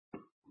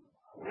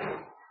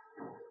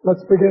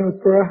Let's begin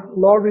with prayer.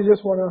 Lord, we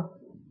just want to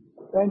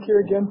thank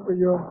you again for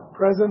your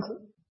presence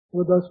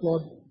with us,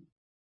 Lord.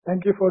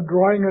 Thank you for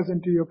drawing us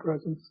into your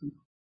presence.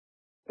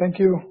 Thank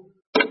you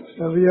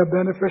that we are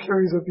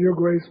beneficiaries of your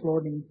grace,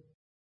 Lord. And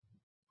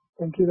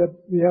thank you that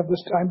we have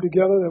this time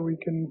together, that we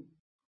can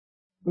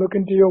look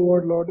into your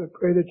word, Lord. I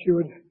pray that you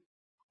would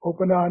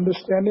open our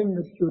understanding,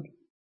 that you would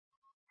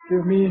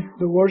give me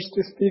the words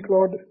to speak,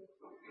 Lord,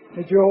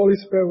 that your Holy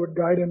Spirit would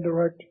guide and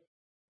direct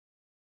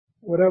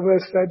whatever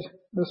is said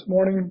this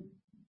morning,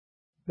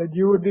 that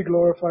you would be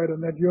glorified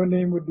and that your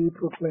name would be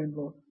proclaimed,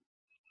 Lord.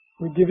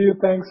 We give you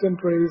thanks and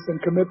praise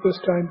and commit this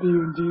time to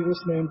you in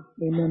Jesus' name.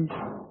 Amen.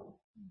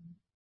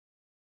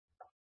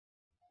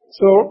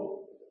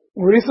 So,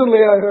 recently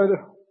I heard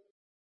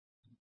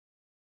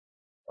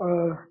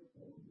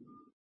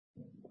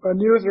a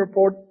news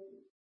report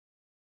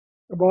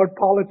about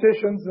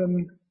politicians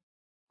and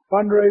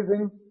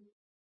fundraising.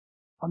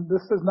 And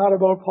this is not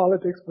about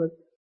politics, but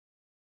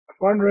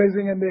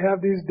fundraising, and they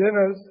have these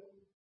dinners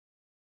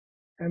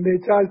and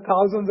they charge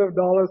thousands of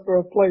dollars for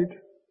a plate.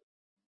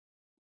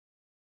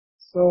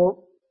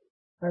 So,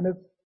 and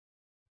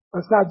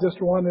it's not just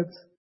one,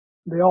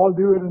 they all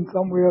do it in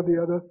some way or the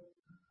other.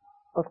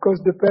 Of course,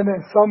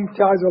 some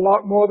charge a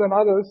lot more than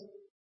others.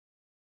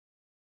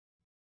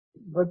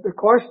 But the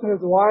question is,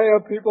 why are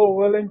people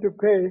willing to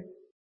pay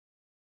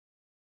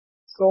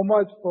so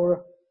much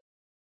for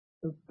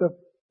the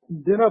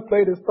dinner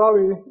plate? Is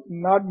probably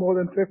not more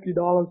than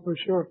 $50 for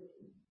sure.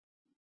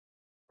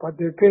 But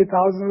they pay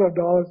thousands of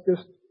dollars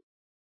just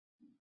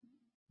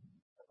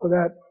for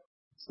that.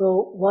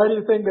 So why do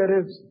you think that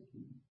is?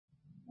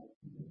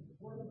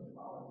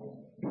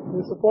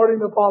 They're supporting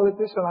the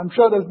politician. I'm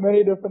sure there's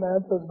many different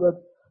answers,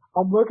 but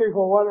I'm looking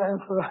for one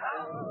answer.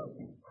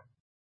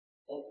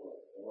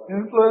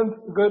 Influence,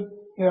 good,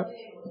 yeah.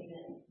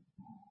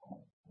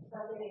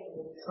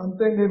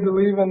 Something they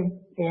believe in,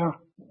 yeah.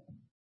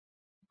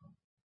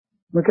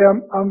 Okay,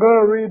 I'm going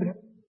to read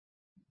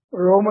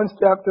Romans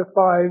chapter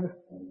 5,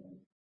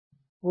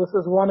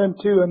 verses 1 and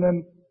 2, and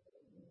then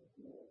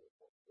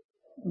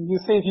you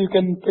see if you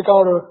can pick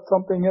out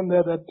something in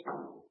there that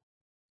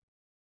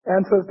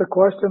answers the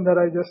question that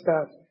I just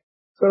asked.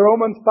 So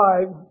Romans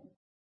 5,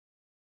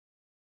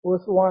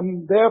 verse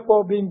 1,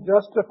 therefore being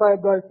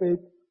justified by faith,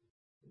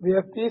 we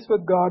have peace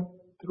with God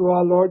through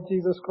our Lord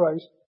Jesus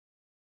Christ,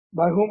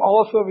 by whom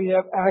also we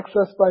have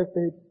access by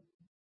faith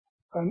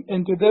and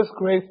into this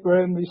grace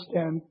wherein we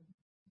stand,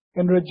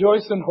 and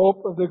rejoice in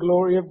hope of the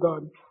glory of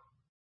God.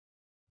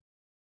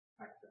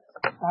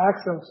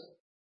 Access.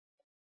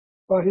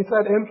 But he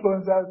said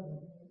influence, that's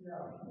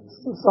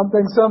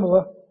something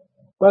similar.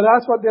 But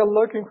that's what they're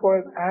looking for,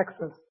 is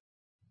access.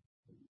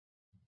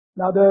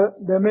 Now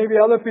there may be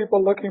other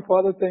people looking for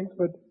other things,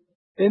 but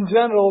in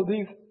general,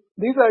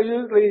 these are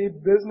usually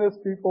business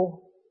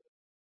people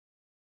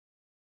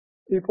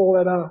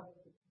that are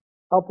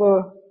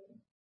upper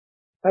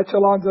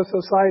echelons of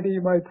society,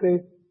 you might say.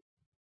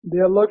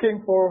 They're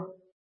looking for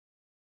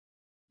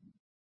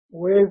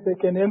ways they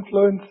can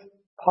influence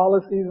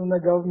policies in the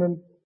government,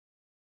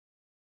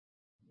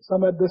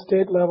 some at the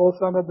state level,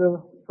 some at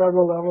the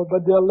federal level,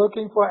 but they're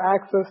looking for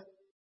access,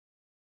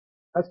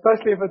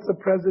 especially if it's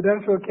a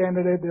presidential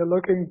candidate. They're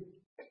looking,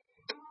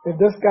 if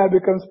this guy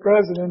becomes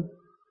president,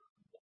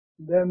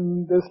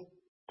 then this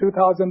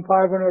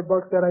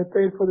 $2,500 that I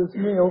paid for this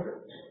meal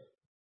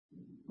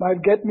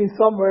might get me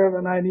somewhere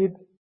when I need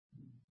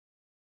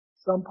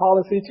some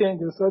policy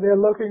changes. So they're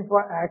looking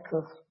for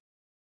access.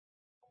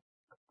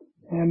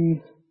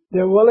 And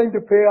they're willing to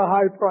pay a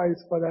high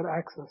price for that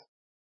access.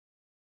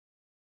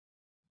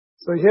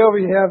 So here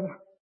we have,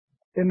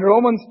 in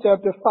Romans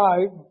chapter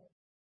 5,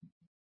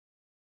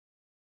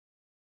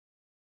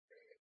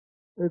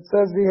 it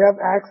says we have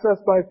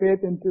access by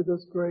faith into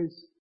this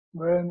grace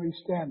wherein we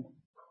stand.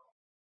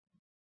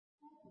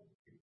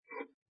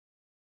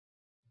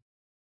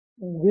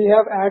 We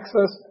have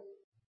access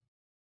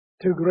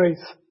to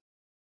grace.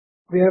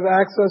 We have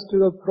access to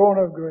the throne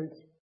of grace.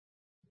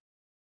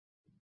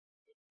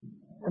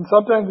 And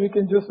sometimes we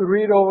can just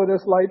read over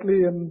this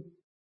lightly and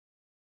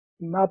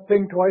not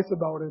think twice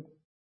about it.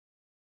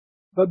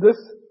 But this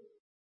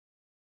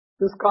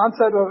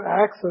concept of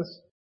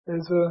access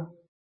is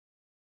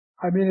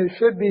it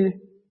should be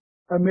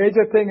a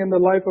major thing in the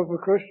life of a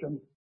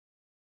Christian.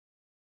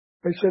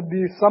 It should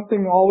be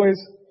something always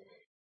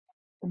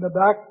in the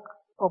back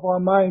of our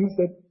minds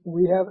that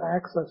we have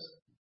access.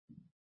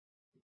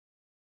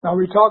 Now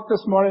we talked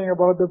this morning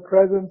about the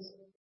presence.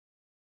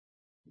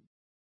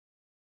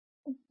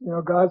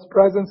 God's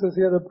presence is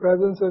here. The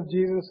presence of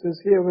Jesus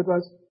is here with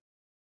us.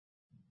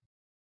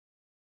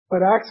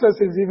 But access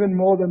is even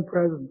more than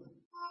presence.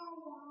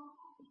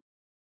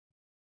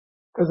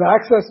 Because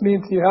access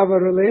means you have a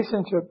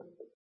relationship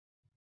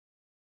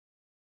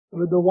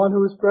with the one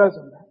who is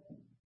present.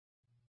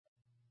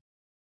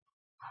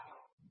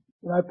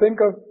 And I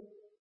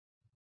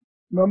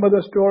remember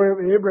the story of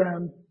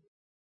Abraham.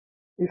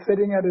 He's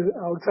sitting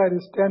outside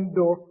his tent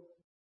door,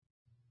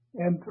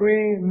 and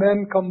 3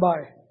 men come by.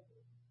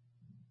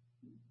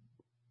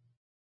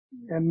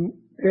 And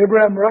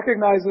Abraham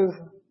recognizes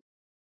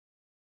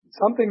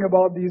something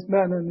about these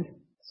men, and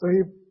so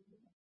he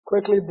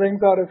quickly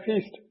brings out a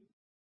feast,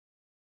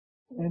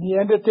 and he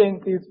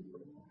entertains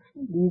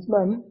these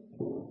men.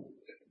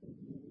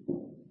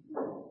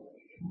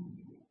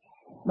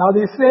 Now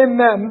these same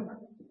men,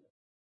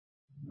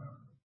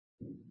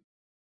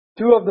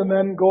 two of the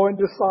men go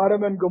into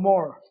Sodom and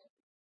Gomorrah.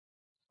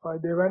 Right?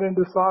 They went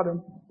into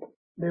Sodom.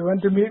 They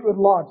went to meet with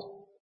Lot.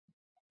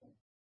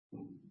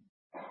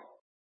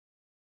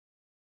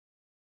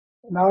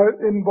 Now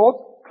in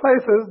both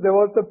places there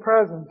was the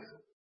presence.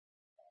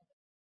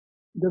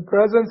 The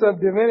presence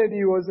of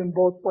divinity was in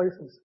both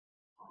places.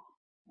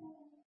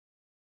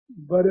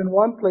 But in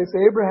one place,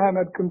 Abraham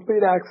had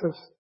complete access.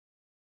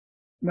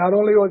 Not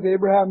only was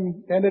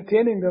Abraham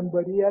entertaining them,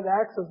 but he had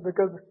access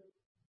because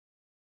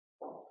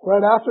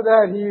right after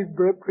that he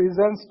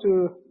presents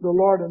to the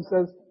Lord and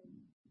says,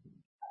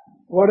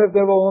 what if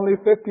there were only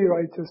 50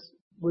 righteous?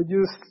 Would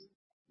you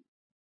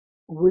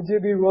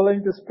be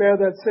willing to spare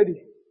that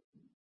city?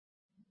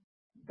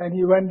 And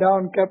he went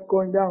down, kept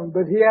going down.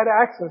 But he had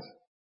access.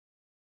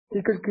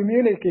 He could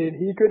communicate.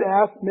 He could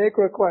ask, make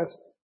requests.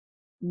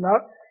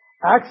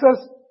 Access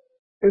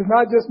is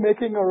not just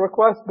making a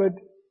request, but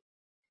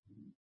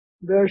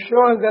the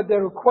assurance that the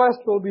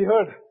request will be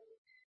heard.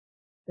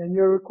 And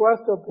your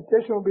request or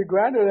petition will be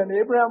granted. And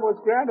Abraham was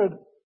granted.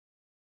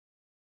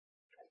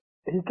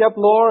 He kept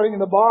lowering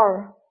the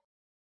bar.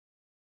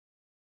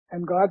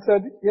 And God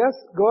said, yes,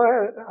 go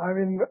ahead. I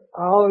mean,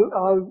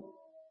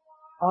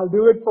 I'll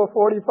do it for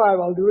 45.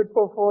 I'll do it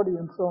for 40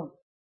 and so on.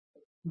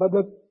 But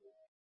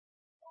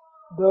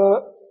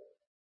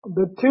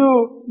the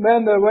two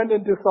men that went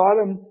into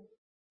Sodom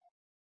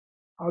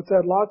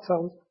outside Lot's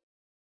house,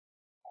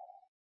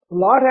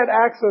 Lot had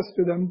access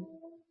to them,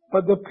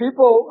 but the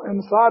people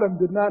in Sodom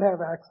did not have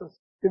access,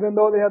 even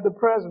though they had the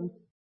presence.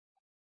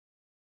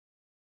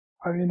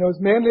 I mean, it was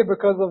mainly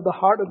because of the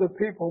heart of the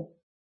people.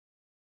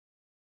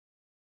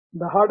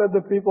 The heart of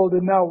the people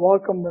did not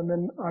welcome them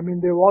in. I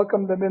mean, they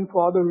welcomed them in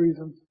for other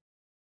reasons.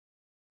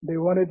 They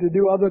wanted to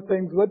do other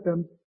things with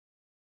them.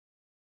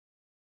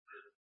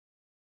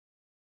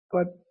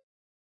 But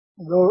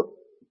the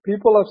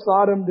people of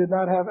Sodom did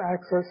not have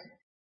access,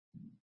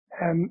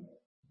 and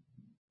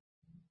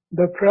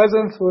the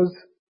presence was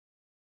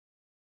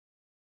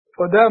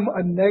for them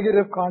a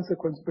negative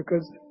consequence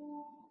because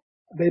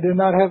they did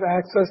not have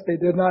access, they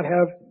did not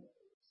have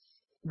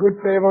good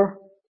favor,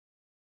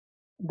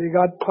 they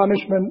got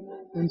punishment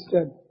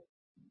instead.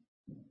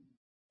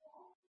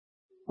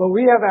 But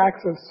we have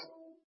access.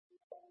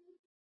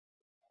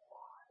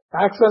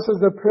 Access is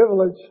the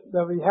privilege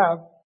that we have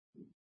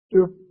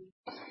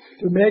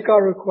to make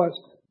our request.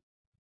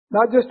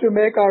 Not just to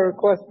make our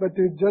request, but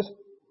to just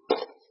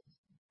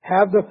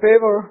have the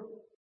favor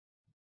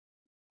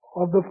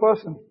of the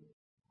person.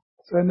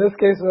 So in this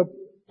case,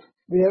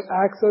 we have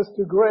access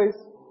to grace.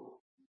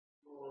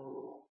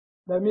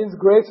 That means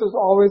grace is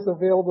always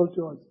available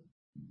to us.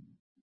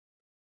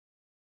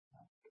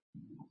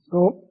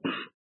 So,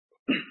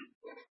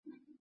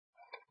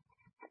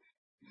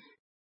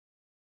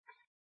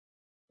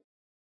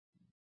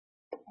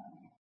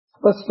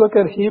 let's look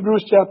at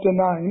Hebrews chapter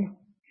 9.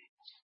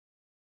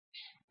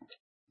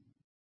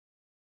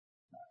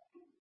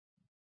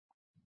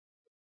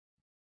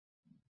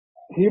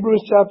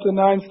 Hebrews chapter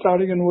 9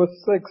 starting in verse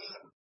 6.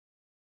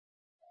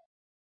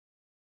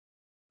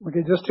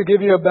 Okay, just to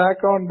give you a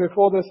background,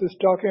 before this is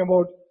talking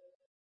about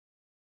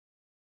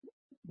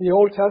the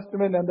Old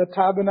Testament and the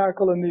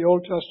tabernacle in the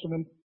Old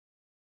Testament.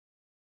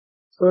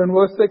 So in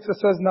verse 6 it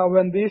says, now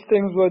when these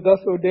things were thus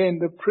ordained,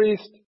 the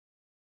priest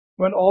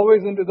went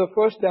always into the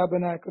first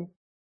tabernacle,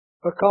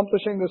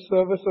 accomplishing the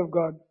service of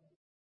God.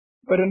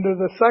 But into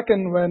the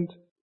second went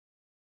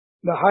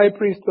the high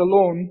priest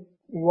alone,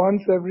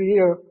 once every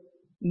year,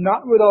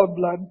 not without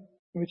blood,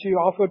 which he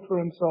offered for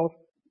himself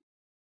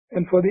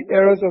and for the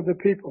errors of the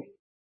people.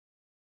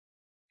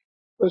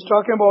 So it's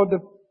talking about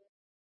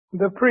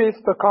the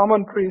priest, the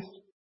common priest,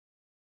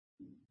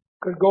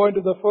 could go into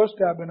the first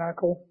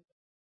tabernacle,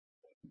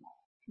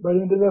 but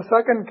into the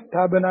second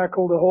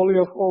tabernacle, the Holy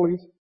of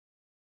Holies,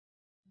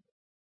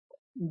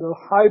 the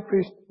high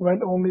priest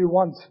went only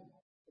once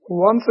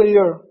a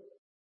year.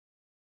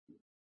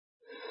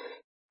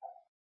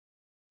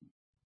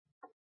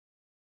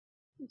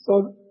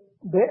 So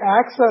the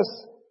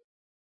access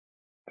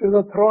to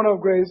the throne of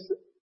grace,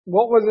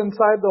 what was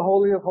inside the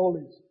Holy of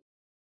Holies?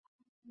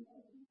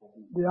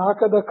 The Ark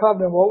of the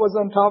Covenant. What was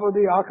on top of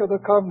the Ark of the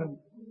Covenant?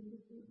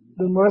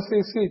 The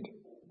mercy seat.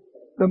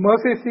 The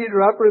mercy seat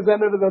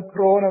represented the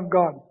throne of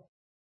God.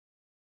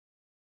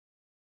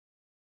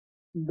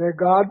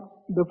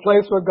 The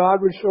place where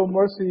God would show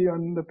mercy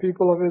on the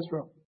people of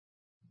Israel.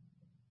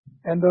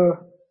 And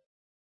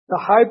the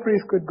high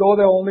priest could go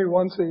there only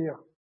once a year.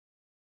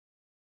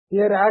 He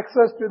had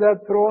access to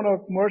that throne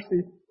of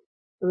mercy,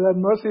 to that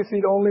mercy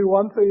seat only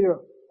once a year.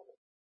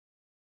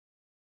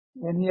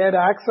 And he had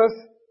access.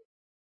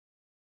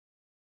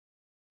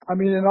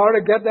 In order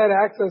to get that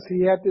access,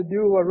 he had to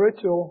do a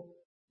ritual.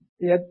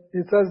 It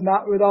says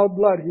not without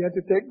blood. He had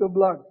to take the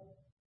blood.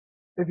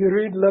 If you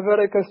read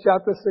Leviticus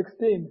chapter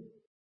 16,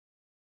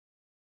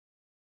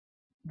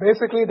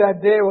 Basically,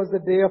 that day was the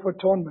Day of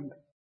Atonement,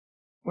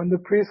 when the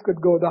priest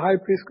could go, the high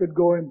priest could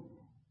go in.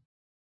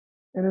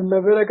 And in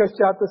Leviticus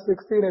chapter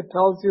 16, it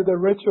tells you the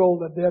ritual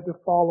that they had to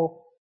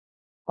follow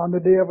on the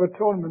Day of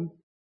Atonement.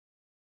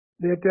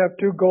 They had to have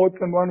 2 goats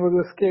and one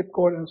was a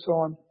scapegoat and so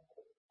on.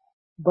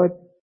 But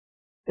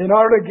in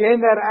order to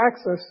gain that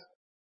access,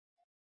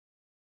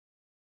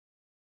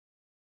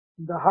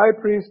 the high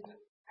priest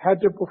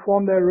had to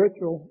perform that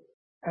ritual,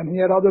 and he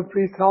had other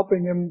priests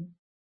helping him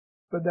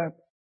with that.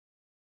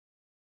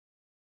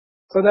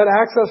 So that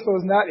access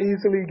was not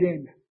easily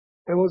gained.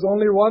 It was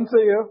only once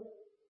a year,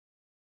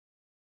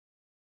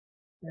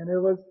 and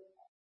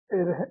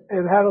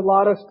it had a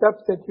lot of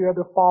steps that you had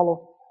to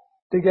follow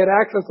to get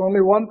access.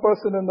 Only one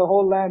person in the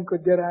whole land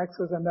could get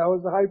access, and that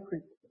was the high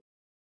priest.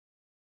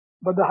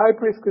 But the high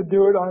priest could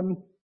do it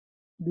on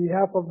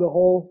behalf of the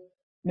whole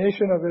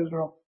nation of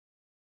Israel.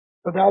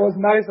 But that was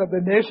nice that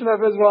the nation of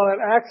Israel had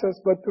access,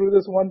 but through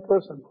this one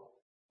person.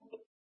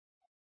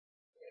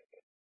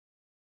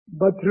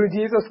 But through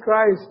Jesus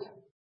Christ,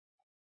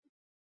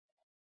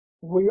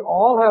 we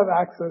all have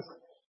access.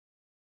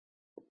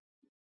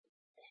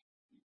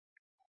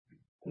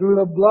 Through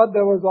the blood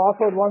that was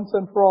offered once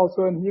and for all.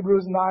 So in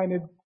Hebrews 9,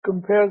 it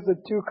compares the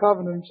 2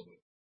 covenants.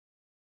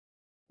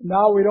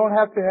 Now we don't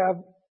have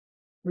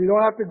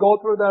to go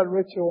through that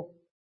ritual.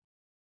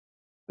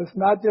 It's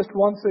not just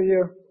once a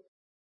year.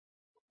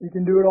 You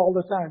can do it all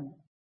the time.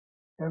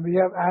 And we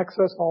have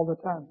access all the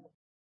time.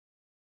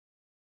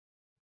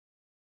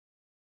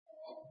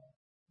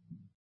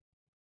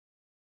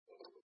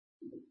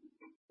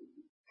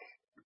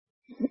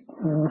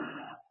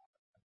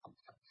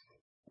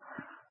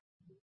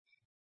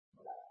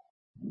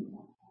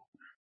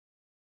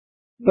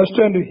 Let's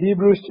turn to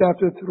Hebrews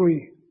chapter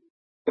 3.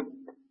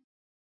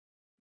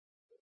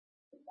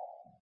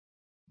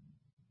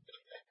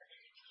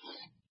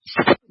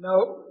 Now,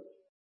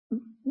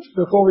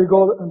 before we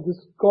go and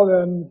just go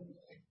there,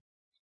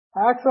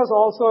 access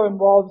also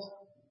involves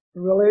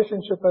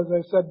relationship, as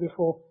I said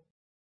before.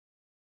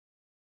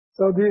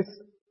 So these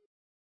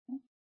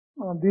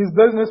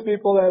business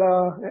people that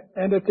are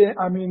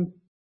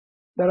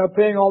that are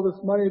paying all this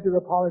money to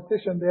the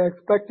politician, they're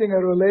expecting a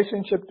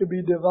relationship to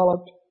be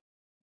developed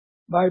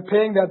by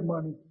paying that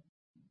money.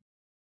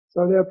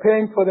 So they're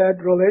paying for that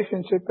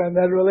relationship, and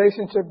that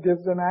relationship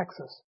gives them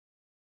access.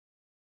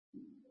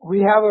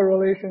 We have a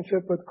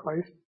relationship with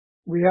Christ.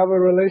 We have a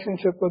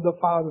relationship with the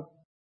Father.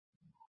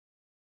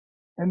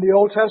 In the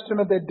Old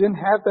Testament, they didn't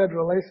have that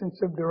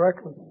relationship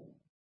directly.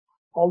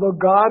 Although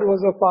God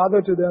was a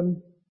father to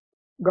them,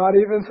 God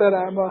even said,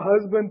 "I am a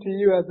husband to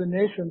you as a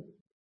nation."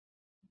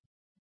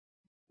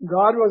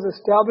 God was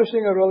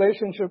establishing a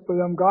relationship with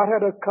them. God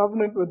had a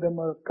covenant with them,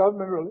 a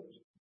covenant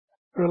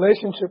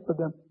relationship with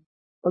them.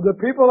 But the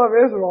people of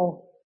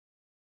Israel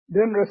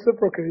didn't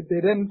reciprocate.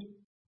 They didn't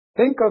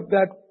think of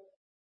that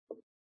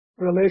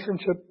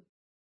relationship.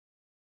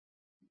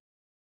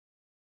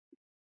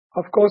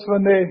 Of course,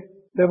 when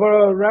there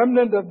were a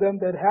remnant of them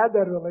that had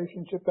that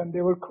relationship, and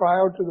they would cry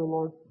out to the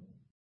Lord.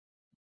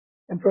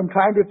 And from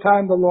time to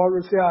time, the Lord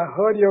would say, "I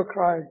heard your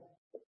cry.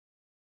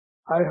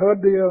 I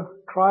heard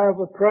the cry of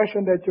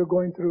oppression that you're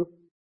going through,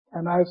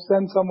 and I've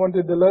sent someone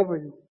to deliver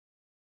you."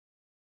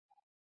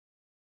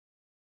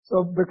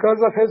 So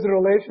because of his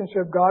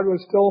relationship, God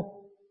was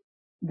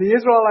the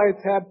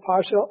Israelites had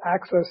partial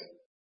access.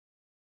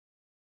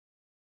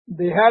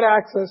 They had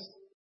access,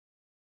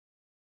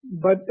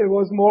 but it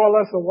was more or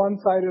less a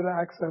one-sided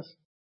access.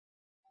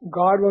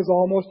 God was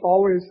almost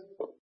always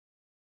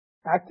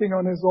acting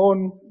on his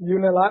own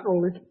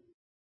unilaterally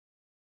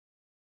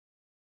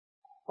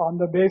on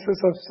the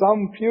basis of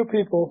some few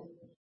people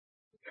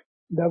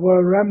that were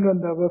a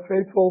remnant, that were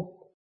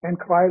faithful and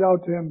cried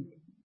out to him.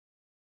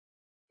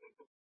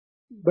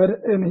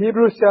 But in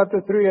Hebrews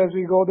chapter 3, as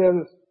we go there,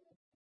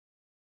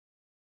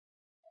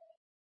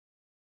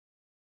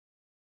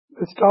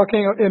 it's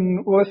talking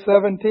in verse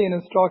 17,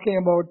 it's talking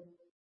about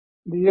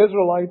the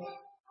Israelites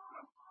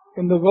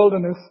in the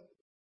wilderness.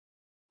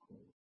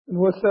 In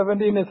verse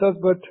 17 it says,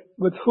 "But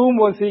with whom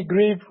was he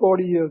grieved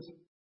 40 years?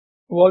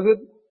 Was it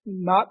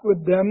not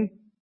with them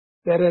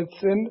that had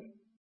sinned,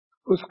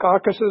 whose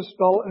carcasses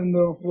fell in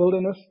the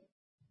wilderness?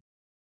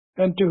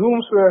 And to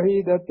whom sware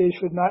he that they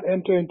should not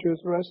enter into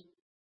his rest?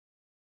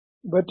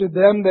 But to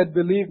them that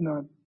believe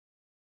not."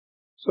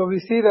 So we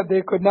see that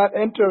they could not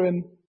enter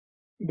in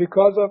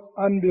because of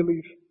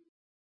unbelief.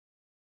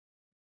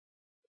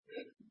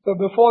 So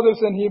before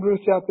this, in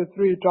Hebrews chapter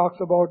 3, it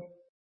talks about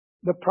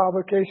the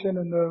provocation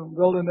in the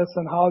wilderness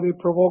and how they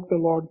provoked the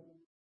Lord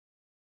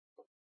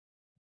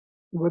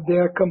with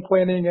their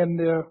complaining and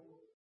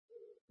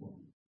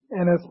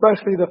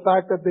especially the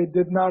fact that they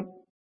did not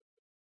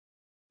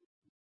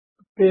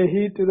pay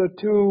heed to the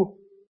 2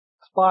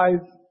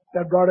 spies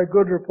that brought a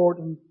good report.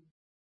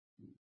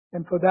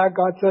 And for that,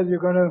 God said, you're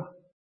going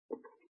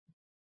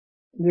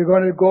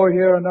to go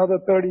here another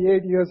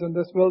 38 years in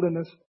this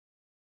wilderness.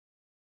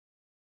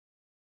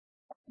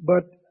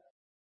 But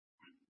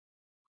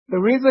the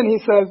reason he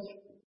says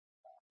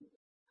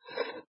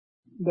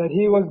that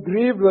he was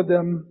grieved with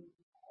them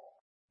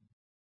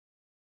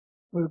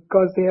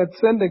because they had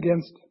sinned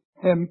against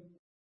Him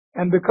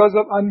and because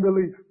of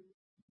unbelief.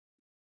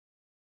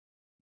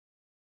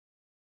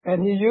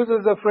 And He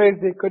uses the phrase,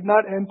 they could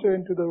not enter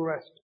into the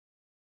rest.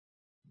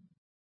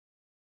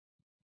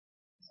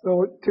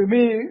 So to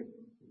me,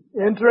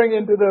 entering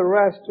into the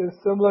rest is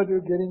similar to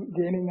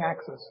gaining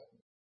access.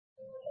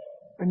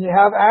 When you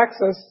have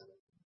access,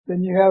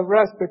 then you have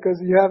rest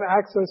because you have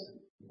access.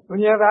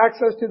 When you have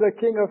access to the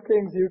King of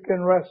Kings, you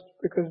can rest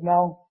because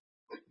now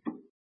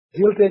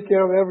He'll take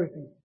care of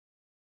everything.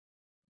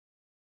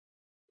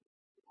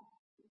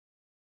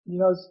 You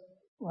know,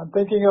 I'm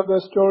thinking of the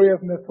story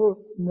of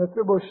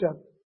Mephibosheth.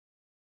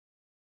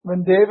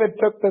 When David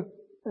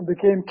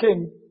became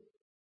king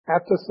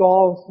after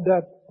Saul's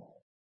death,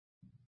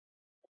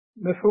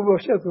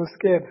 Mephibosheth was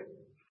scared.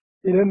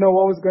 He didn't know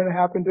what was going to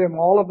happen to him.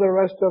 All of the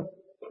rest of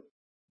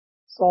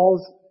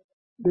Saul's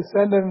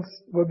descendants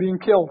were being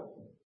killed.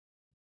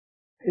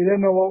 He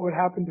didn't know what would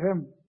happen to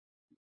him.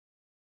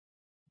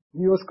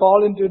 He was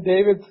called into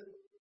David's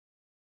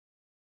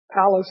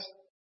palace,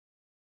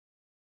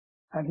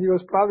 and he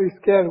was probably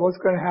scared, what's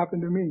going to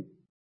happen to me?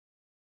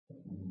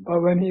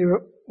 But when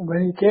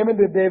he came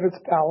into David's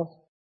palace,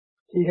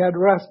 he had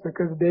rest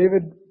because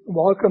David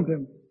welcomed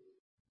him.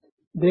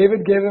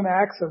 David gave him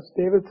access.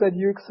 David said,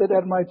 you sit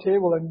at my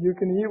table and you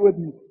can eat with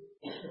me.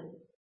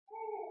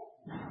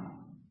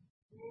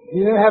 He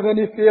didn't have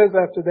any fears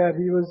after that.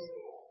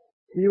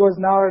 He was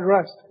now at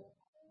rest.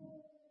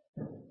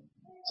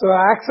 So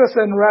access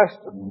and rest,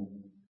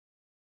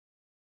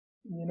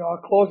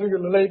 are closely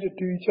related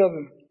to each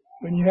other.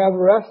 When you have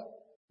rest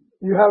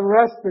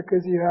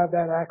because you have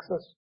that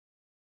access.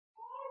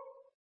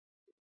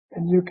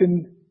 And you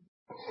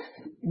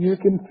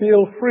can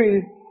feel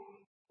free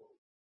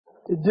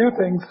to do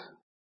things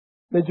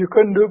that you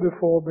couldn't do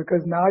before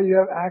because now you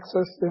have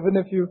access. Even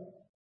if you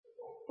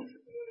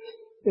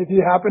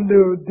happen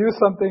to do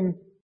something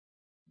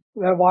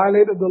that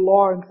violated the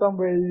law in some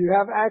way, you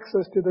have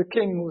access to the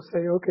king who will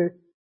say, okay,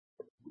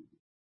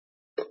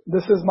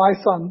 this is my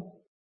son.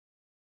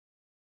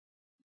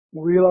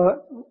 We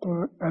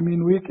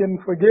can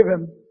forgive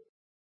him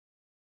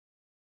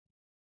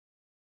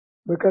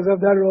because of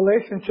that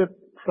relationship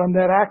from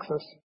that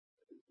access.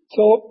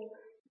 So,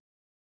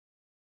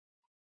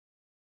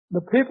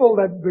 the people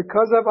that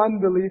because of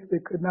unbelief, they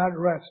could not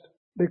rest.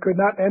 They could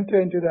not enter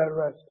into that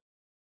rest.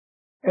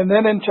 And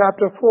then in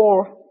chapter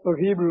 4 of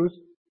Hebrews,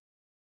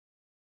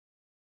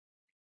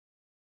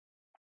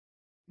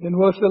 in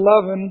verse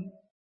 11,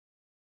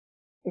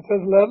 it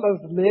says, let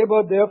us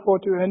labor therefore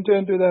to enter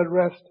into that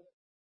rest,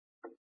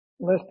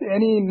 lest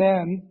any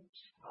man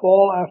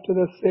fall after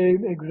the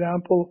same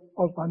example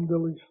of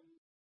unbelief.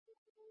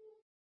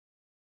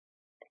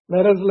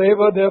 Let us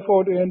labor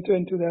therefore to enter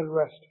into that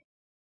rest.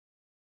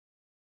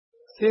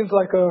 Seems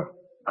like a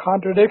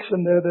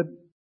contradiction there that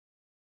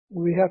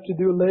we have to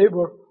do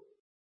labor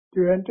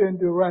to enter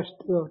into rest.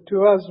 So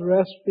to us,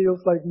 rest feels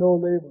like no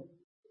labor.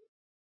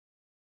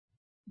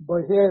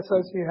 But here it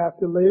says you have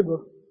to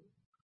labor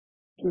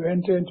to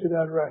enter into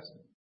that rest.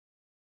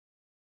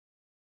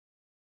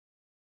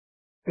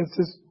 It's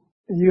just,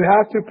 you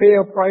have to pay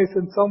a price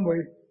in some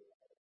way.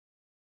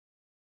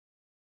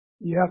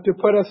 You have to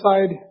put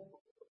aside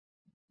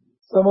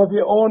some of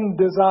your own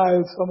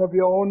desires, some of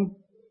your own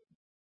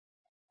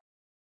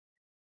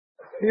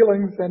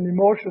feelings and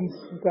emotions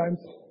sometimes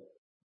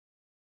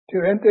to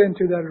enter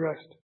into that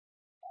rest.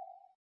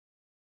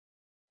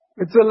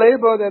 It's a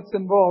labor that's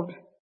involved.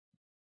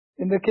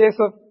 In the case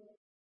of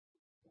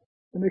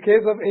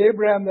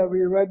Abraham that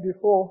we read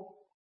before,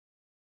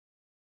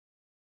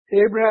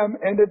 Abraham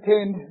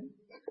entertained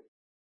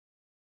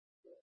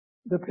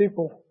the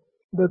people,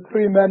 the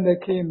three men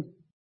that came,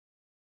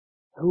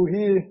 who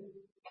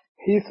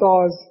he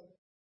saw as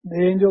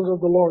the angels of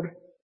the Lord.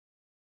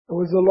 It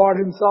was the Lord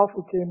himself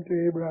who came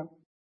to Abraham.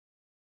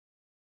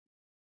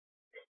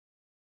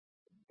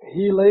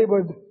 He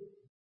labored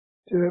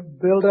to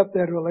build up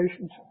that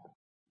relationship.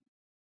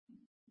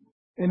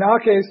 In our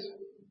case,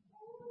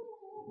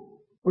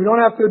 we don't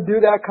have to do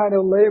that kind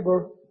of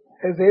labor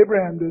as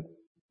Abraham did.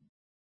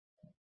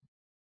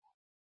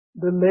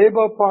 The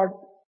labor part,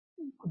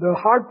 the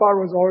hard part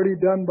was already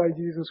done by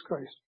Jesus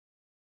Christ.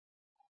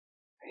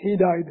 He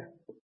died.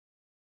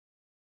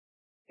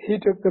 He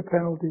took the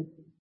penalty.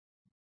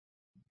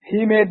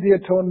 He made the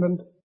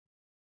atonement.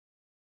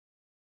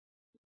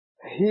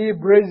 He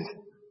bridged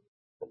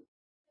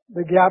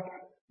the gap,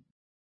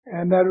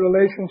 and that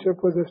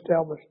relationship was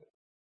established.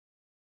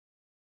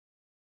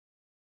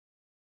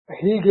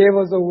 He gave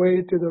us a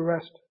way to the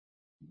rest.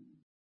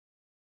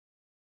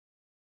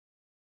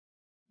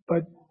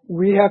 But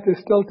we have to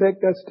still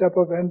take that step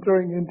of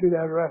entering into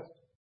that rest.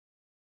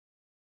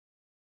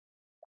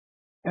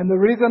 And the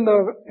reason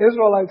the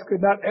Israelites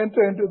could not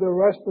enter into the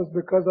rest was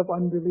because of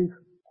unbelief.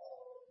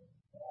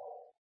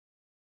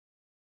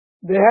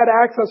 They had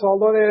access,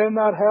 although they did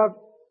not have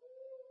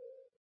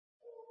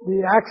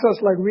the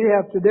access like we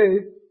have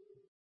today.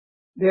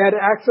 They had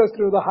access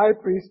through the high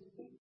priest,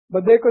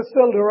 but they could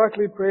still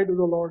directly pray to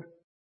the Lord.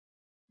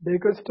 There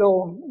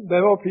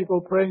were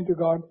people praying to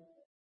God.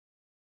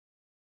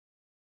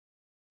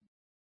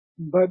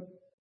 But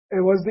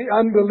it was the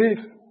unbelief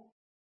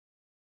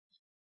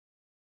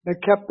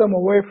that kept them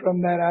away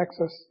from that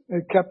access.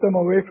 It kept them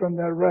away from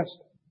that rest.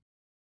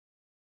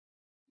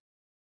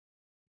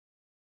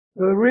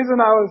 The reason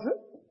I was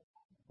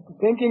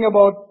thinking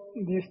about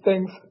these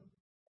things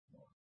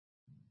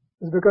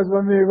is because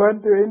when we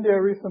went to India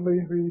recently,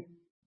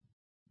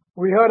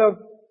 we heard of,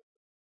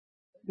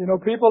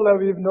 people that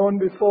we've known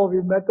before.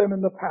 We've met them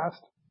in the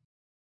past.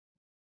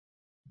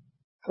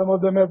 Some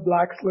of them have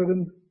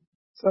backslidden.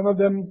 Some of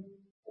them,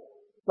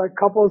 like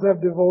couples,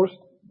 have divorced.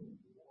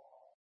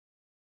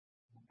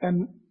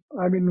 And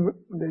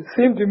they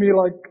seemed to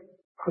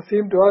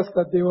us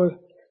that they were,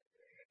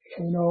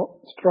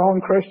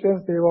 strong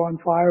Christians. They were on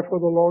fire for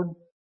the Lord.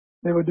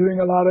 They were doing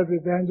a lot of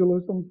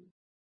evangelism.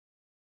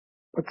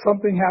 But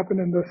something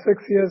happened in the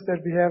 6 years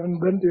that we haven't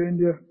been to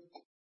India.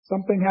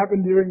 Something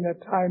happened during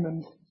that time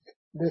and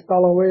they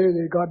fell away.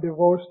 They got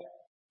divorced.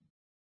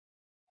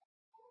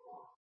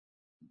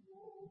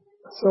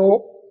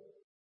 So,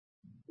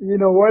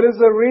 what is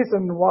the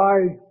reason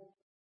why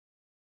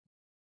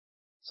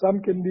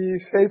some can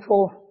be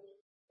faithful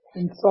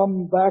and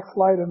some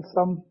backslide and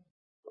some,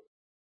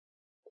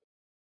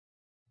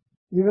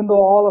 even though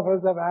all of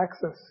us have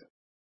access?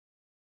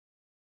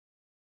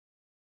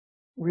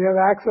 We have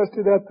access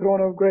to that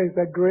throne of grace.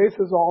 That grace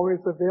is always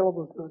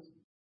available to us.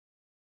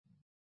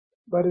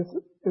 But it's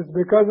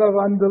because of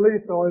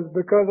unbelief, or it's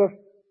because of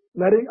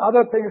letting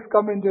other things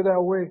come into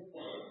their way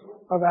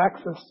of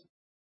access,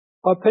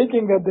 or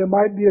thinking that there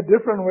might be a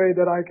different way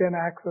that I can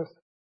access,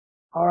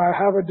 or I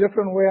have a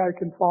different way I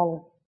can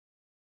follow.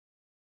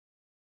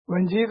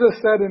 When Jesus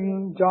said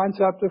in John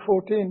chapter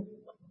 14,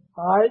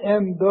 I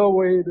am the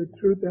way, the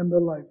truth, and the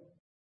life,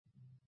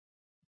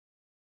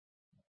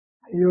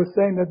 He was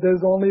saying that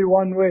there's only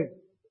one way.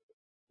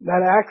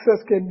 That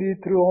access can be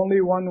through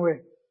only one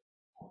way.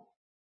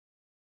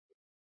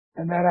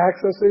 And that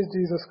access is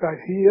Jesus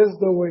Christ. He is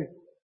the way.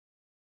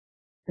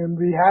 And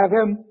we have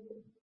Him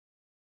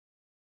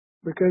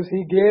because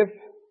He gave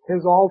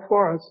His all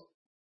for us.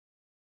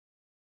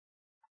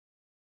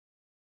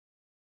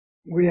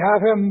 We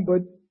have Him,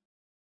 but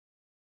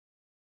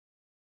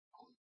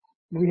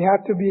we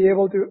have to be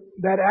able to,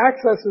 that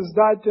access is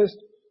not just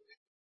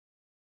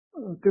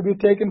to be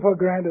taken for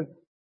granted.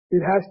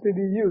 It has to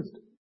be used.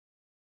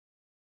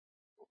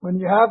 When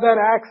you have that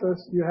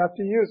access, you have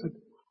to use it.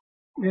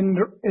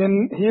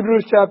 In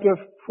Hebrews chapter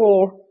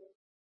 4,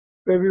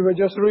 where we were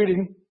just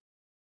reading,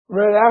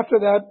 right after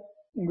that,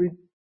 we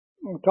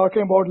were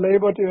talking about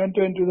labor to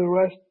enter into the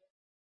rest.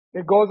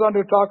 It goes on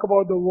to talk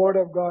about the Word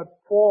of God.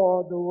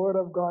 For the Word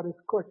of God is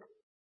quick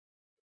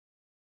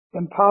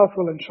and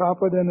powerful and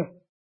sharper than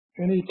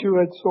any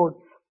two-edged sword.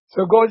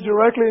 So it goes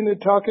directly into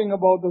talking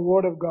about the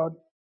Word of God.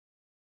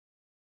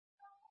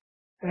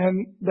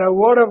 And the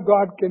Word of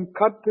God can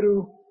cut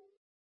through,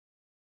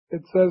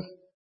 it says,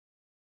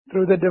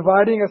 through the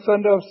dividing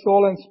asunder of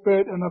soul and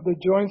spirit and of the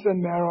joints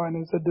and marrow,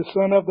 and is a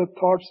discerner of the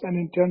thoughts and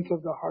intents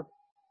of the heart.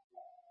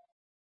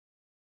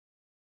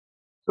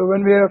 So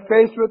when we are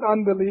faced with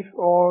unbelief,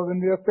 or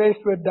when we are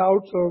faced with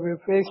doubts, or we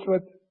are faced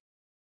with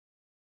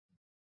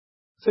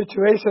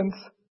situations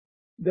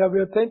that we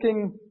are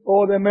thinking,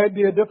 oh, there might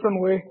be a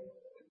different way,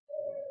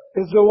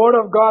 it's the Word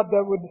of God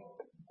that would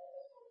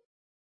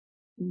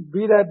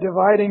be that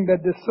dividing,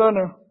 that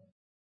discerner,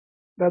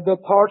 that the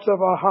thoughts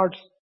of our hearts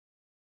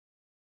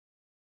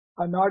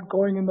are not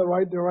going in the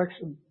right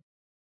direction,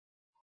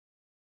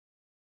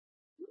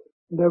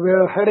 that we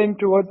are heading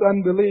towards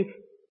unbelief,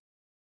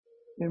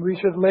 and we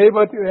should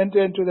labor to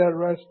enter into that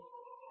rest.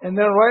 And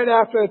then right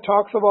after it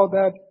talks about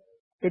that,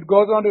 it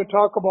goes on to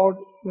talk about,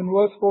 in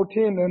verse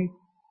 14, and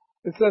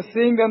it says,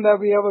 seeing then that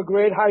we have a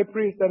great high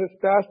priest that is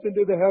passed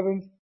into the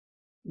heavens,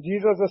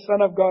 Jesus the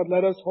Son of God,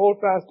 let us hold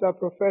fast our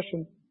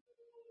profession.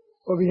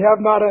 For we have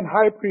not an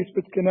high priest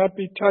which cannot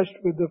be touched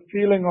with the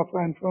feeling of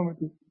our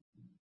infirmity,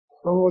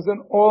 but was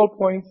in all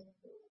points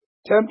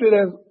tempted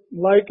as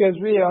like as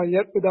we are,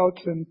 yet without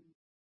sin.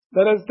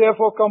 Let us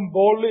therefore come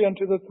boldly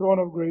unto the throne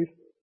of grace,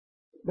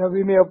 that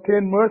we may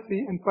obtain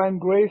mercy and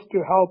find grace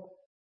to help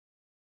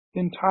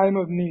in time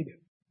of need.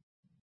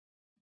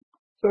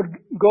 So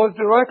it goes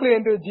directly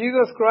into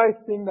Jesus Christ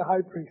being the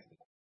high priest.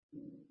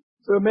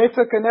 So it makes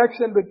a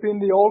connection between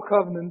the old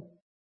covenant,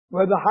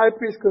 where the high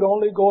priest could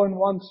only go in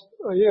once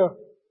a year.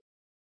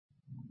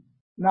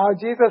 Now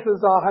Jesus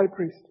is our high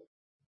priest.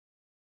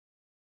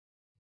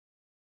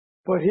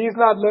 But He's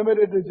not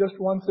limited to just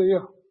once a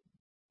year.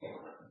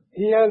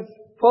 He has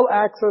full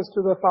access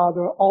to the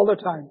Father all the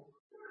time.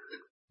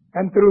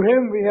 And through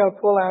Him we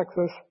have full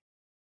access.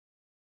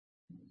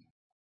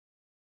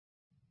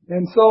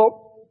 And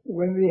so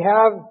when we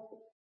have,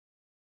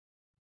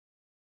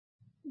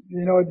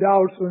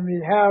 doubts, when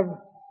we have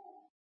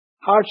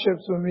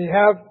hardships, when we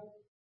have,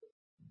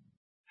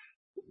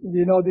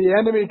 the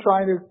enemy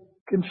trying to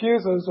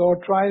confuse us or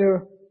trying to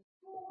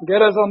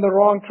get us on the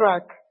wrong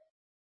track,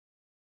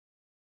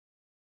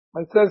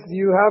 it says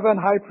you have an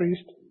high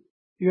priest.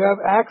 You have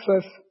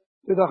access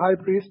to the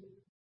high priest.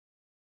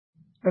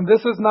 And this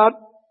is not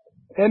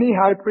any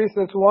high priest.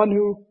 It's one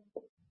who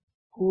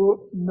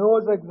who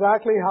knows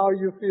exactly how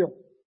you feel.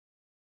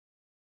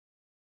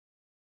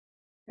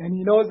 And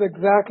He knows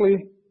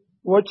exactly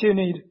what you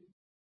need.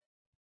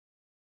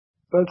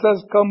 So it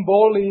says, come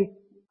boldly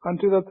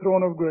unto the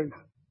throne of grace.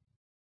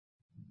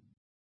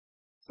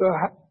 So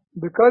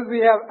because we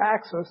have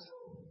access,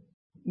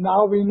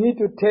 now we need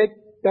to take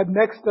that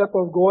next step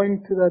of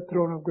going to that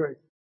throne of grace.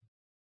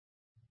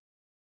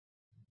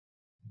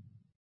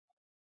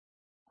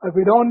 If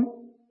we don't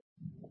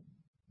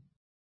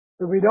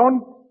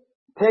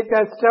take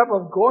that step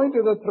of going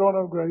to the throne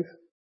of grace,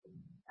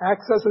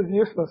 access is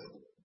useless.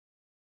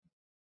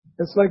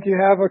 It's like you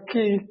have a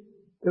key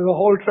to the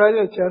whole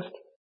treasure chest,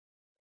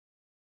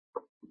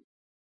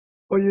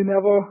 but you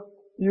never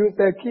use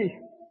that key.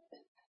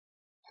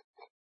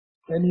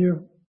 And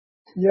you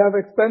have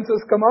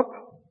expenses come up,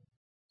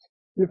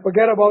 you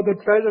forget about the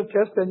treasure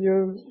chest and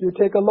you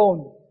take a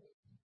loan.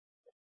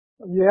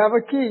 You have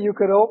a key, you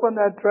could open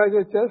that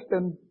treasure chest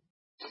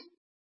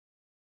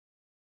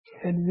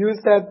and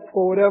use that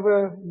for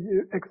whatever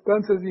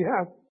expenses you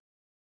have.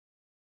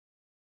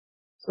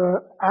 So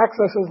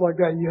access is like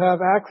that. You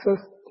have access,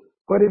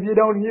 but if you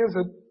don't use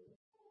it,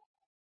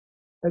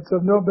 it's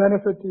of no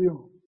benefit to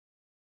you.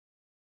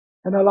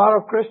 And a lot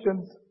of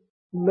Christians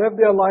live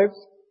their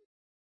lives.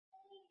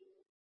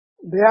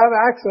 They have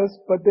access,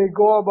 but they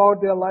go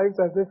about their lives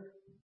as if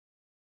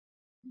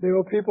they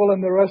were people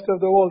in the rest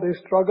of the world. They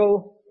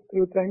struggle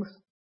through things.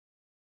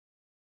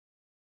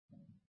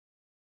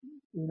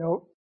 You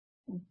know,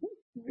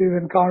 we've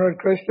encountered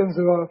Christians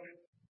who are,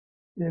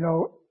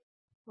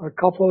 a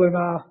couple in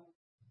our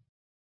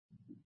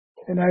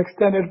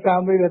extended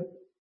family that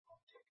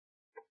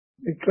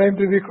they claim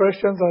to be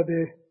Christians, or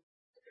they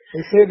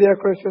say they are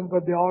Christians,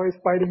 but they're always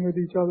fighting with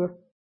each other.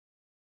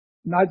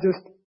 Not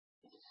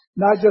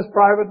just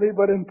privately,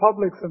 but in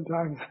public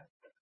sometimes.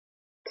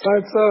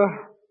 So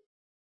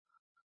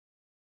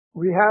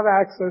we have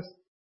access,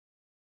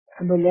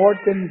 and the Lord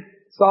can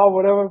solve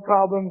whatever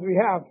problems we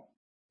have,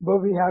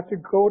 but we have to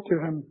go to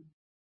Him.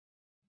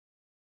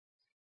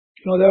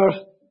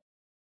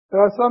 There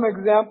are some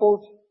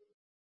examples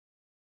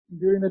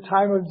during the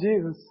time of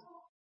Jesus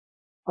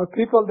of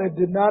people that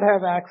did not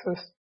have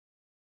access,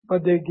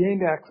 but they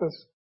gained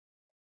access.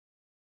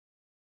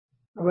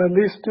 There are at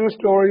least two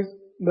stories.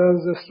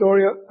 There's a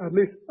story,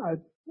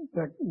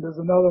 there's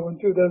another one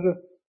too. There's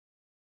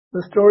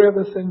the story of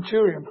the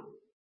centurion.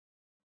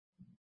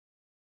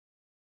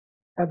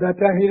 At that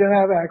time, he didn't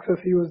have access.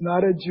 He was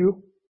not a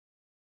Jew.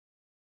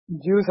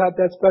 Jews had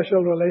that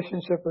special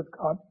relationship with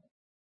God.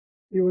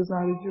 He was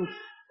not a Jew.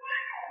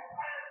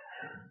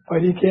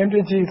 But he came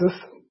to Jesus.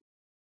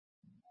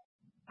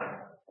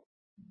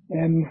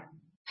 And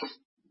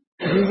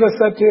Jesus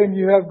said to him,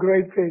 you have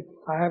great faith.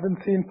 I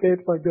haven't seen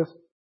faith like this.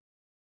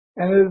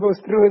 And it was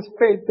through his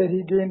faith that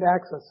he gained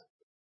access.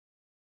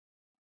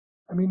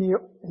 I mean,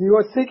 he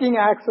was seeking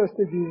access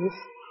to Jesus.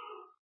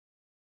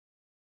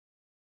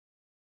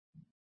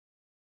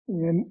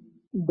 And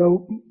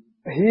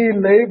he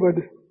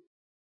labored.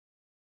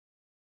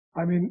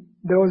 I mean,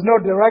 there was no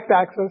direct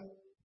access,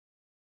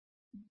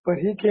 but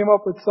he came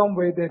up with some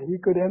way that he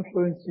could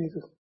influence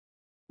Jesus.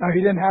 Now, he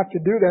didn't have to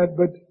do that,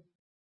 but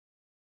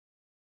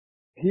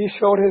he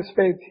showed his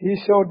faith. He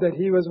showed that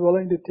he was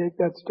willing to take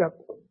that step.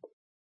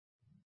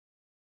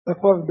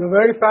 The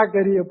very fact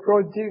that he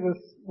approached Jesus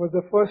was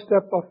the first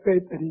step of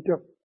faith that he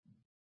took.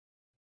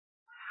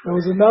 There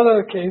was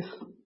another case,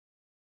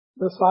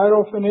 the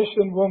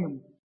Syrophoenician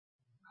woman.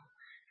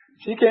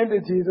 She came to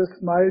Jesus,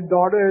 my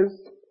daughter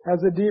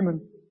has a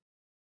demon.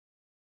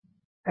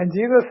 And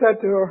Jesus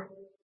said to her,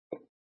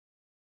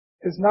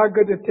 it's not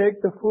good to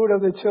take the food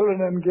of the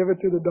children and give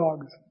it to the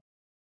dogs.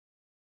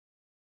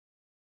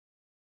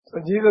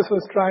 So Jesus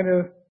was trying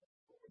to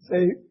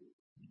say,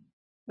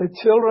 the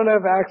children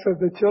have access,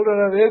 the children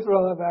of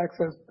Israel have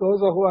access.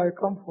 Those are who I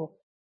come for.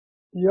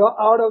 You're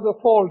out of the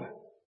fold.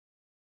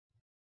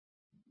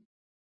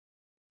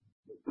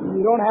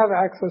 You don't have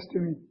access to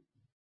me.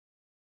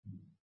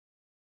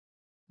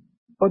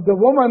 But the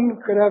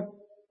woman could have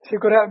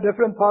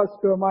different thoughts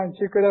to her mind.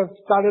 She could have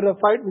started a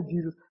fight with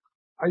Jesus.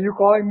 Are you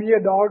calling me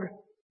a dog?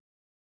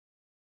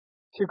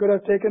 She could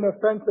have taken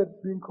offense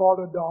at being called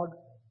a dog.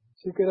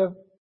 She could have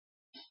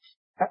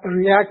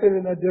reacted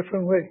in a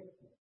different way.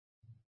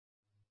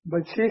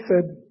 But she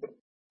said,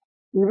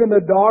 even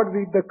the dogs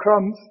eat the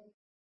crumbs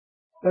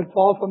that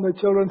fall from the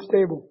children's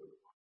table.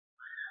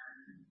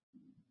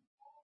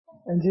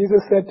 And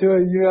Jesus said to her,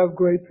 you have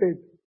great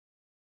faith.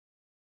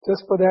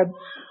 Just for that,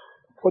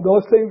 for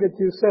those things that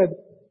you said,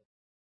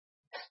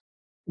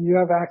 you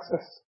have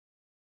access.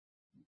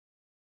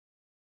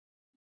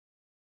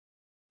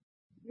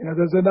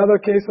 There's another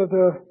case of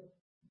the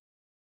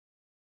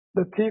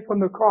thief on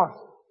the cross.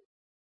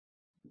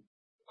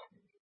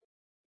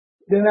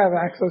 Didn't have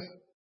access.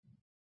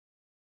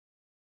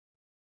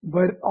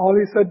 But all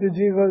he said to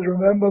Jesus,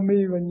 remember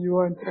me when you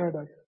are in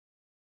paradise.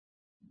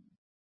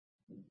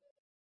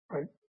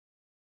 Right?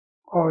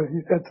 Or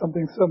he said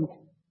something similar.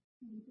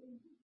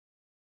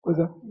 Was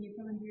that?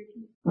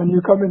 When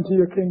you come into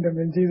your kingdom.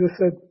 And Jesus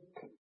said,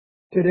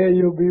 today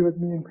you'll be with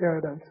me in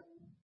paradise.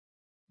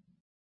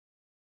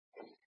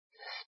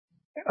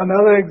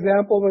 Another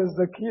example was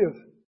Zacchaeus.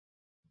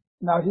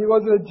 Now he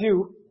was a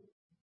Jew,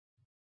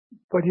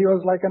 but he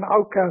was like an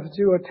outcast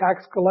Jew, a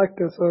tax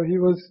collector, so he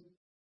was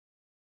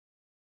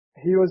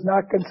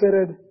not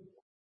considered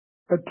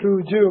a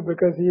true Jew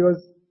because he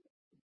was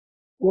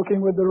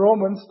working with the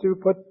Romans to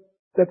put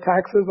the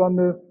taxes on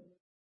the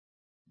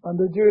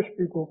Jewish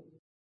people.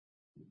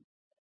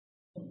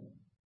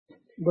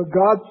 But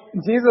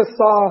Jesus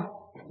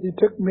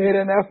made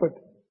an effort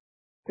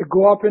to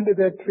go up into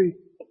that tree.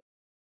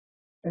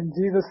 And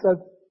Jesus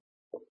said,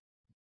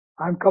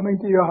 I'm coming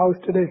to your house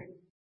today.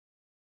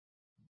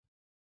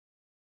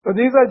 So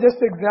these are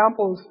just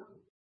examples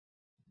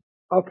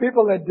of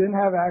people that didn't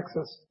have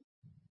access,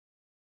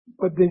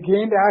 but they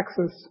gained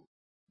access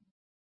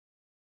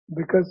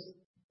because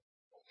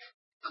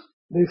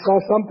they saw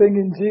something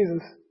in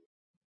Jesus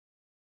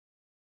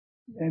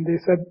and they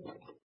said,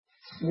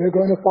 we're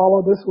going to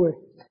follow this way.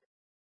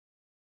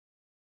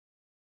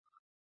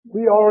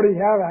 We already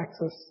have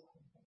access.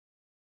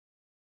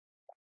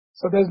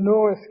 So there's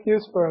no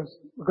excuse for us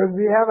because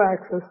we have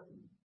access.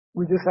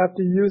 We just have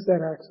to use that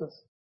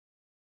access.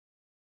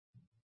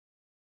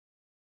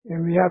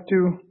 And we have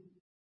to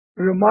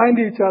remind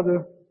each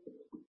other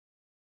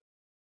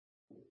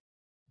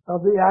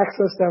of the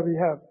access that we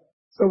have.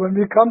 So when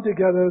we come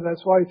together,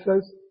 that's why it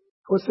says,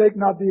 forsake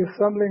not the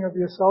assembling of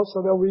yourselves,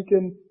 so that we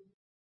can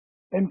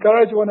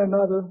encourage one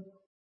another,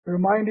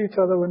 remind each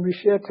other when we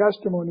share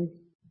testimony.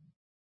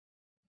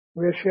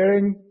 We are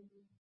sharing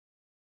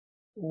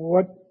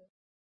what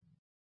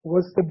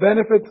was the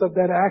benefits of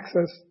that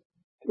access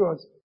to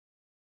us.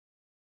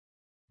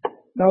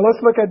 Now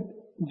let's look at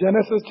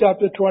Genesis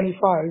chapter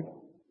 25.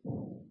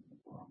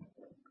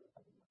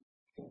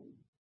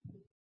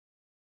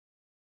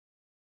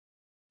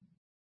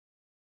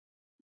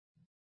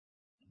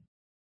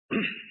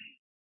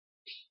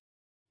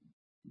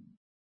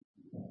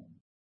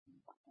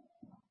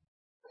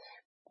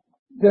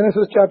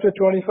 Genesis chapter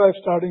 25,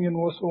 starting in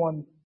verse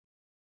 1.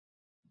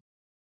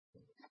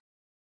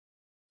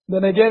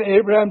 Then again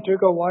Abraham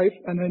took a wife,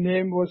 and her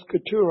name was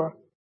Keturah,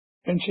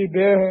 and she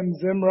bare him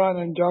Zimran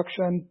and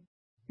Jokshan,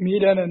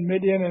 Medan and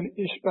Midian and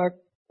Ishbak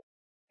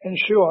and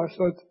Shua.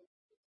 So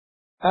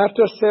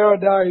after Sarah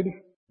died,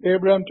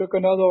 Abraham took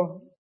another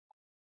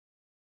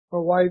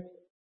wife,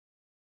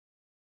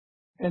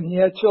 and he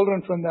had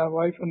children from that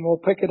wife, and we'll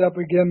pick it up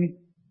again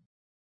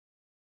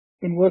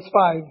in verse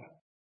 5.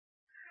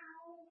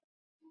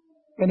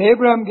 And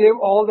Abraham gave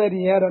all that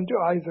he had unto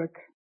Isaac,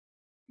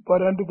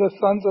 but unto the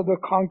sons of the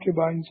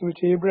concubines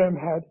which Abraham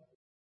had,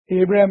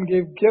 Abraham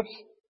gave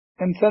gifts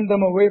and sent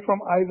them away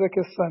from Isaac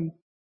his son,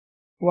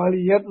 while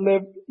he yet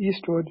lived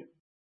eastward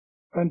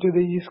unto the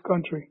east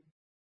country.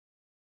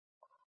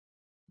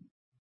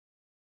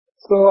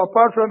 So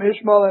apart from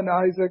Ishmael and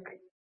Isaac,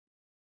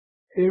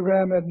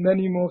 Abraham had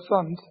many more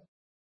sons.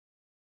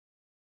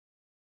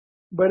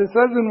 But it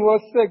says in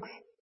verse 6,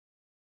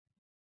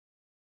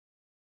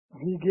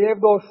 he gave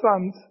those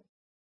sons,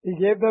 he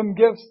gave them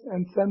gifts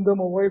and sent them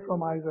away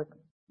from Isaac.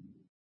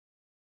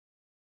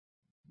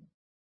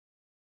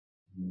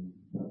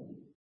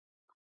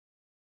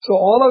 So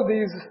all of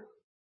these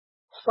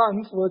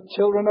sons were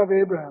children of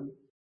Abraham.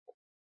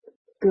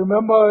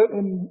 Remember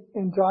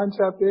in John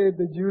chapter 8,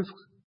 the Jews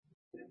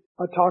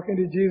are talking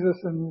to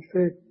Jesus and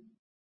say,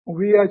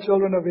 we are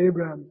children of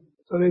Abraham.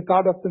 So they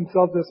thought of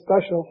themselves as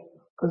special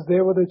because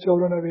they were the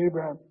children of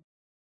Abraham.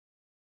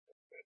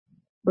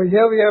 But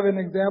here we have an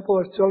example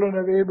of children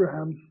of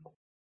Abraham.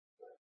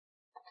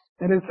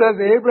 And it says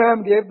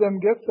Abraham gave them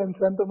gifts and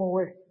sent them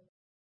away.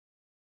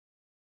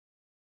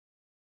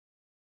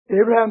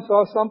 Abraham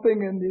saw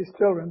something in these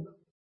children,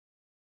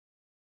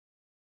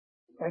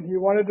 and he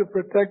wanted to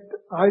protect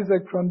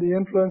Isaac from the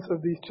influence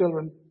of these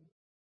children.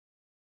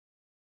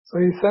 So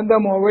he sent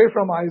them away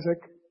from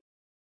Isaac.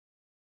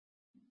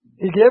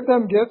 He gave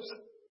them gifts.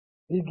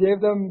 He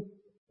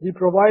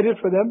provided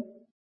for them,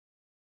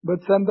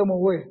 but sent them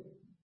away.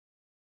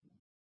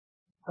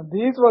 And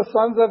these were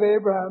sons of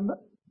Abraham,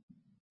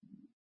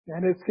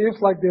 and it seems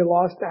like they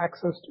lost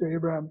access to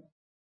Abraham.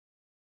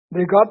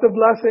 They got the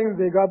blessings,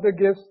 they got the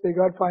gifts, they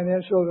got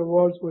financial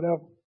rewards,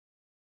 whatever.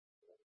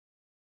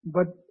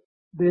 But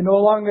they no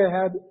longer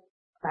had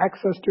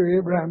access to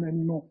Abraham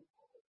anymore.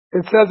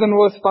 It says in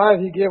verse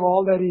 5, he gave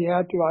all that he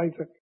had to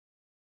Isaac.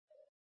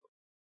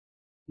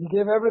 He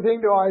gave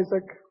everything to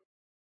Isaac.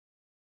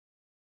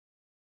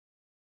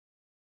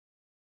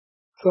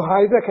 So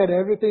Isaac had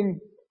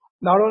everything.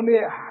 Not only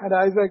had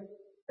Isaac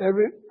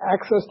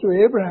access to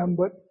Abraham,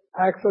 but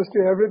access to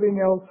everything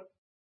else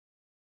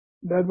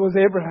that was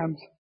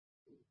Abraham's.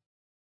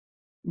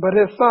 But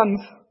his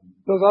sons,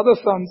 those other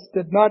sons,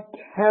 did not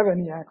have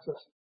any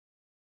access.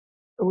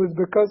 It was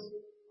because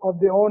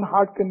of their own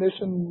heart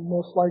condition,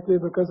 most likely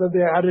because of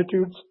their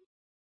attitudes.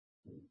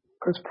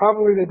 Because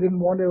probably they didn't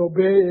want to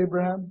obey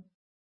Abraham.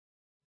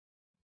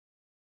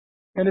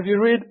 And if you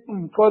read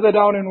further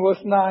down in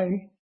verse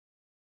 9,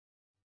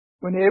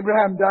 when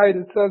Abraham died,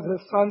 it says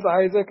his sons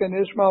Isaac and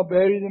Ishmael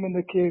buried him in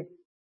the cave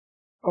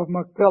of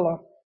Machpelah,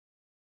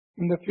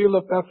 in the field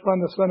of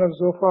Ephron, the son of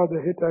Zophar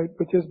the Hittite,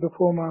 which is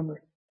before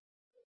Mamre.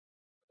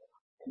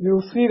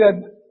 you'll see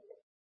that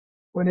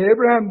when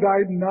Abraham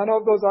died, none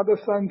of those other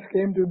sons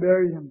came to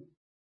bury him.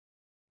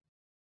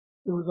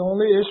 It was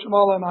only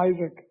Ishmael and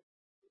Isaac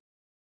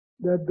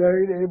that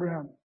buried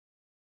Abraham.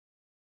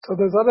 So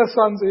those other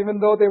sons, even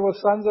though they were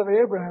sons of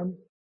Abraham,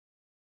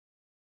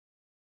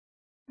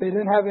 they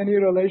didn't have any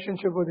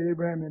relationship with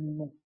Abraham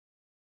anymore.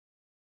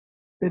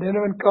 They didn't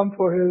even come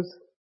for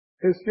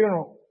his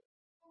funeral.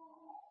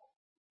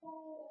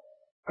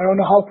 I don't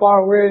know how far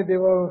away they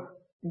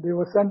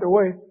were sent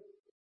away.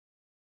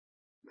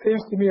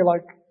 Seems to me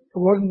like it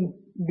wouldn't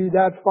be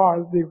that far.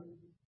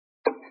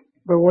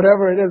 But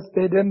whatever it is,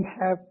 they didn't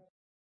have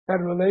that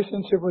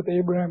relationship with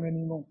Abraham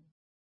anymore.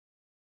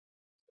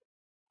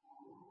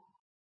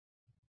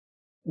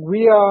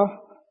 We are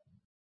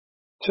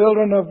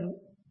children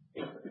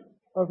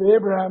of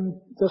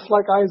Abraham, just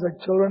like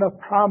Isaac, children of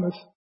promise.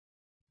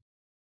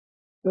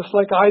 Just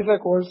like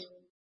Isaac was,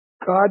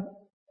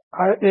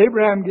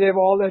 Abraham gave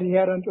all that he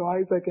had unto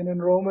Isaac, and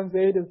in Romans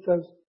 8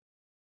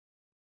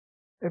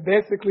 it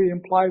basically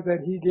implies that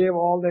he gave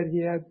all that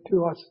he had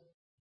to us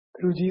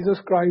through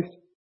Jesus Christ.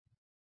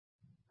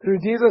 Through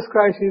Jesus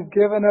Christ,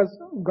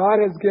 God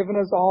has given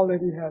us all that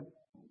he had.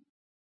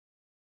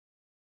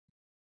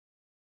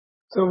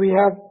 So we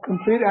have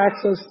complete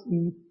access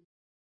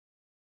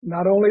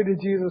not only to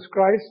Jesus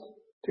Christ,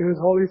 to his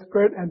Holy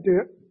Spirit, and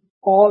to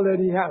all that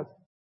he has,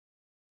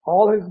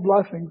 all his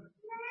blessings.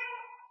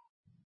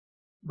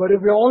 But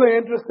if we're only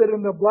interested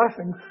in the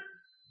blessings,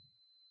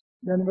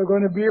 then we're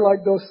going to be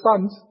like those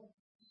sons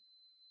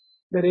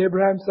that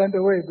Abraham sent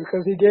away,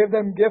 because he gave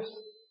them gifts.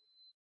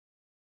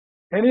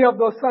 Any of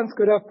those sons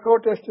could have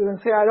protested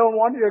and say, I don't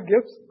want your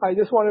gifts, I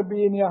just want to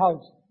be in your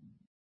house.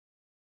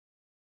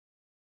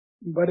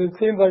 But it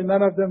seems like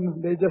none of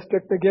them, they just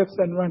took the gifts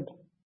and went.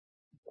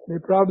 They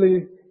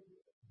probably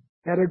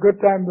had a good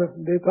time, but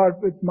they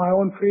thought, with my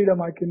own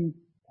freedom I can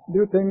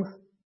do things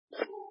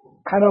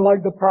kind of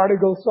like the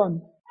prodigal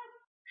son.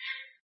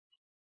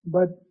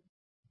 But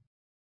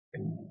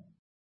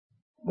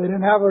they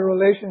didn't have a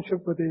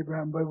relationship with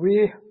Abraham. But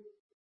we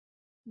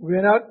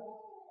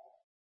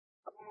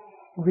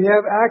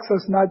have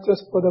access not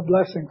just for the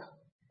blessings,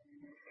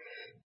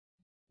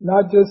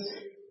 not just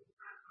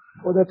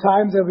for the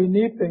times that we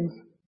need things,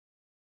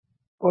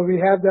 but we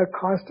have that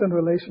constant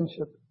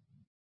relationship.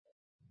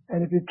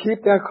 And if we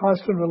keep that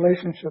constant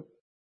relationship,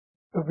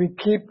 if we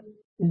keep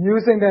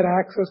using that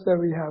access that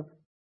we have,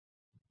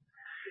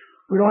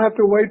 we don't have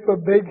to wait for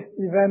big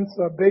events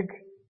or big,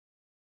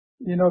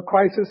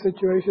 crisis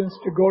situations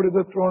to go to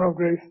the throne of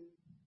grace.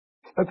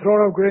 The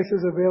throne of grace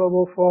is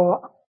available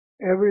for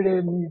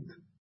everyday needs,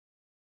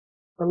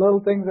 the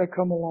little things that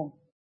come along.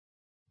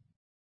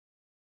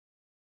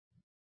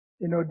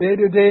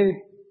 Day-to-day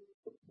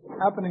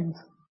happenings,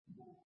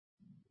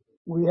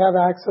 we have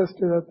access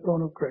to the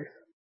throne of grace.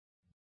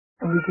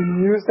 And we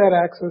can use that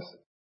access.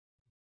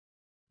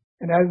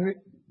 And as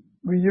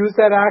we use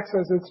that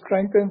access, it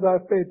strengthens our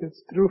faith.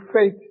 It's through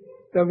faith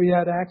that we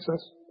had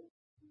access.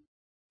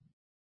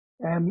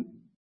 And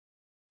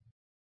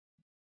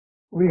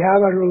we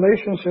have a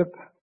relationship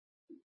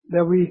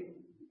that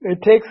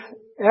it takes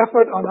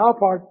effort on our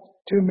part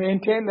to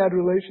maintain that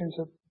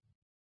relationship.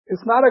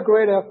 It's not a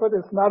great effort.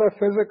 It's not a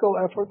physical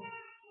effort.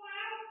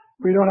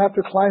 We don't have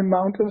to climb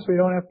mountains. We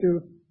don't have to,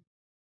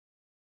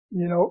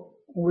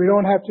 we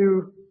don't have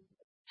to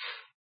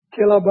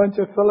kill a bunch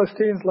of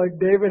Philistines like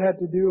David had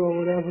to do or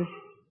whatever.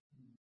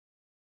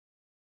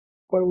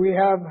 But we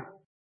have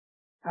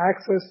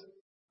access.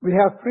 We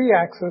have free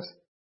access,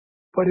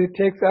 but it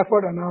takes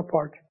effort on our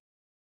part.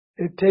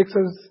 It takes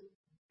us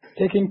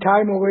taking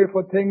time away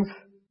for things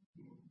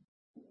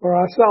for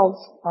ourselves,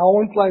 our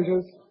own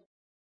pleasures,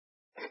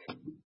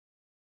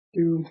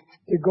 to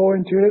go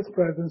into his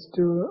presence,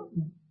 to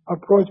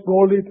approach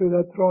boldly to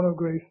the throne of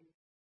grace.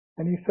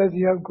 And he says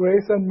you have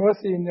grace and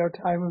mercy in your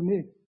time of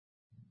need.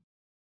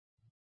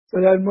 So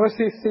that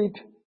mercy seat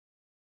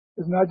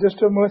is not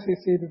just a mercy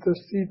seat, it's a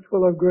seat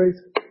full of grace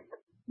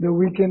that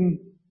we can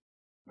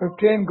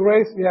obtain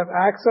grace. We have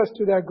access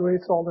to that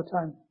grace all the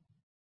time.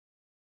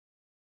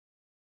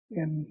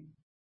 And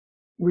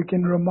we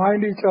can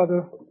remind each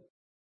other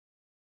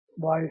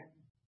by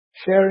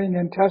sharing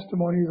in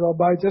testimonies or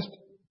by just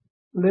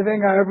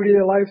living our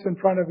everyday lives in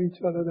front of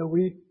each other that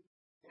we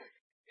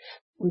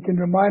can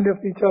remind of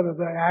each other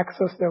the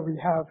access that we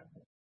have.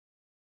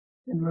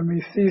 And when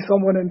we see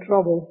someone in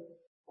trouble,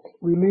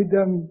 we lead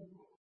them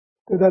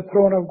to that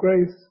throne of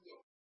grace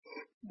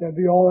that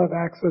we all have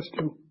access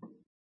to.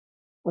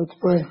 Let's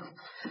pray.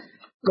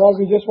 Lord,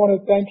 we just want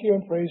to thank you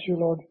and praise you,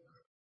 Lord,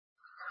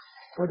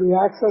 for the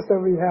access that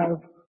we have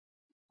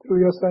through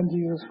your Son,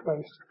 Jesus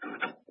Christ.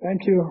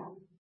 Thank you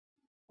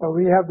that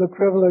we have the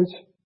privilege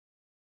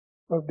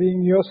of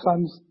being your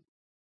sons,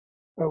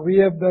 that we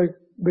have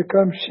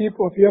become sheep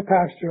of your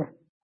pasture,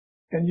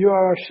 and you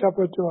are a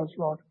shepherd to us,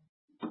 Lord.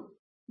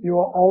 You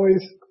are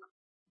always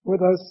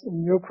with us,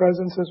 and your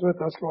presence is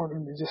with us, Lord,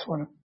 and we just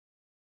want to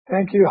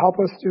thank you. Help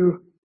us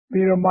to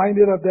be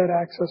reminded of that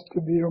access,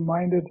 to be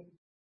reminded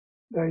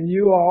that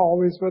you are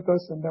always with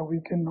us and that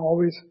we can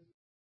always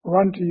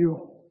run to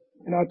you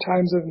in our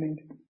times of need.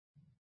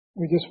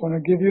 We just want to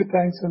give you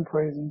thanks and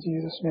praise in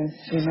Jesus' name.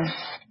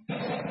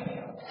 Amen.